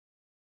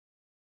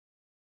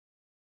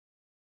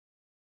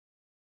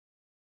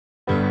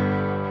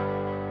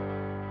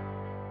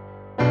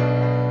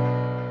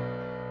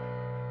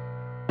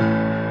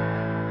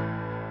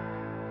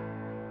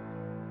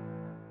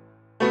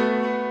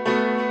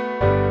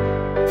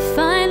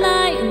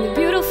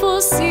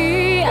will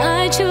see.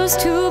 I choose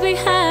to be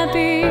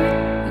happy.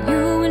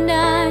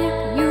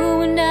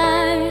 You and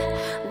I,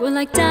 we're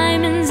like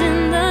diamonds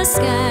in the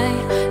sky.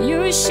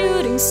 You're a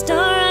shooting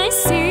star, I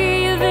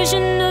see a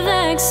vision of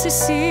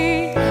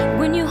ecstasy.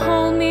 When you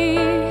hold me,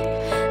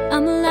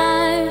 I'm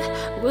alive.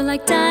 We're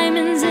like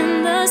diamonds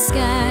in the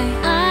sky.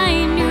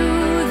 I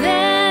knew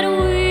that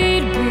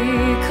we'd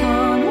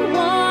become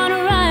one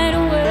right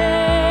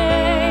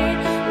away.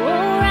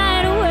 Oh,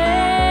 right away.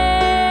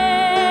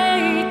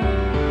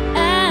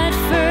 At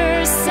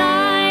first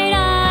sight,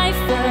 I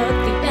felt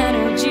the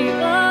energy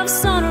of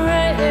sun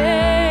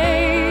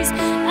rays.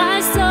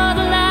 I saw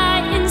the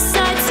light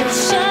inside, so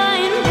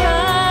shine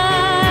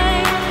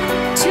bright.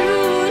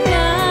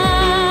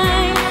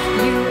 Tonight,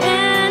 you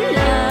and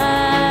I,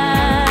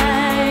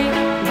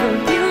 we're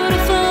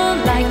beautiful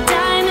like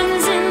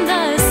diamonds in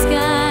the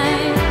sky.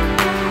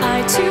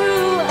 Eye to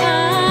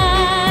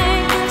eye,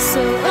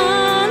 so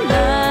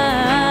unloved.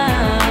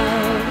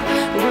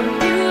 We're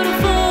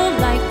beautiful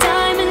like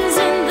diamonds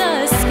in the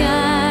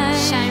sky.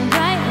 Shine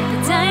bright like a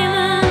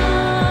diamond.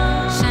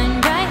 Shine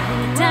bright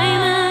like a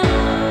diamond.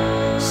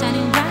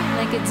 Shining bright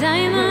like a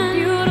diamond.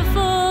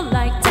 Beautiful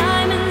like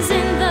diamonds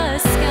in the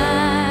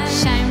sky.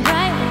 Shine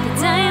bright like a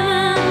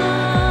diamond.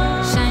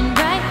 Shine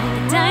bright like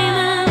a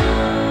diamond.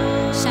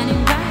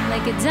 Shining bright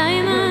like a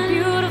diamond.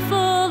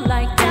 Beautiful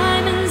like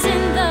diamonds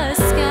in the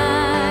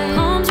sky.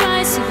 Palms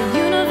rise to the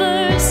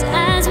universe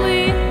as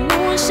we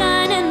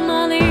moonshine and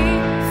Molly.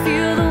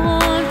 Feel the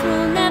warmth,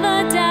 we'll never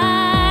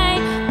die.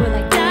 We're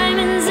like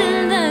diamonds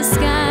in the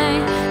sky.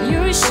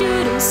 You're a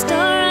shooting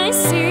star, I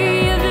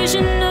see a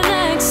vision of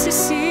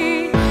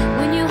ecstasy.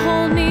 When you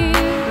hold me,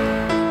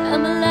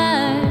 I'm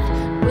alive.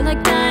 We're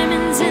like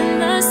diamonds in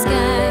the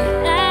sky.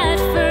 At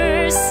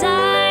first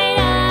sight,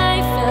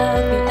 I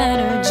felt the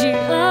energy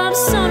of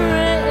sun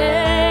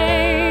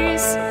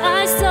rays.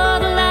 I saw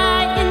the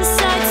light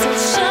inside, so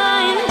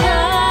shine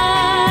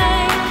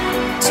bright.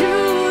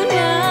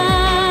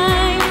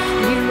 Tonight,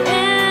 you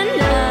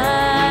and I,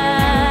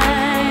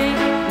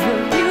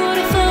 we're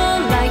beautiful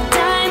like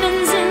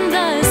diamonds in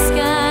the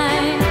sky.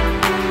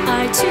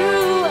 Eye to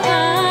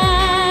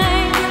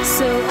eye,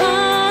 so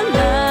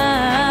unloved.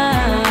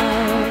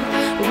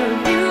 We're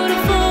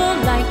beautiful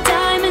like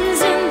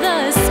diamonds in the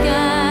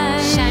sky.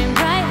 Shine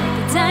bright like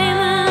a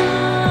diamond.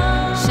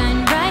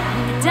 Shine bright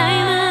like a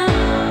diamond.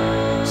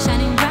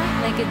 Shining bright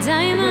like a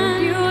diamond.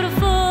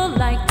 Beautiful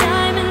like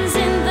diamonds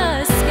in the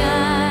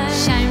sky.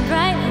 Shine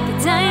bright like a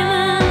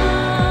diamond.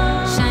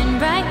 Shine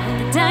bright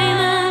like a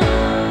diamond.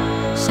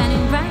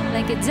 Shining bright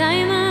like a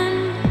diamond.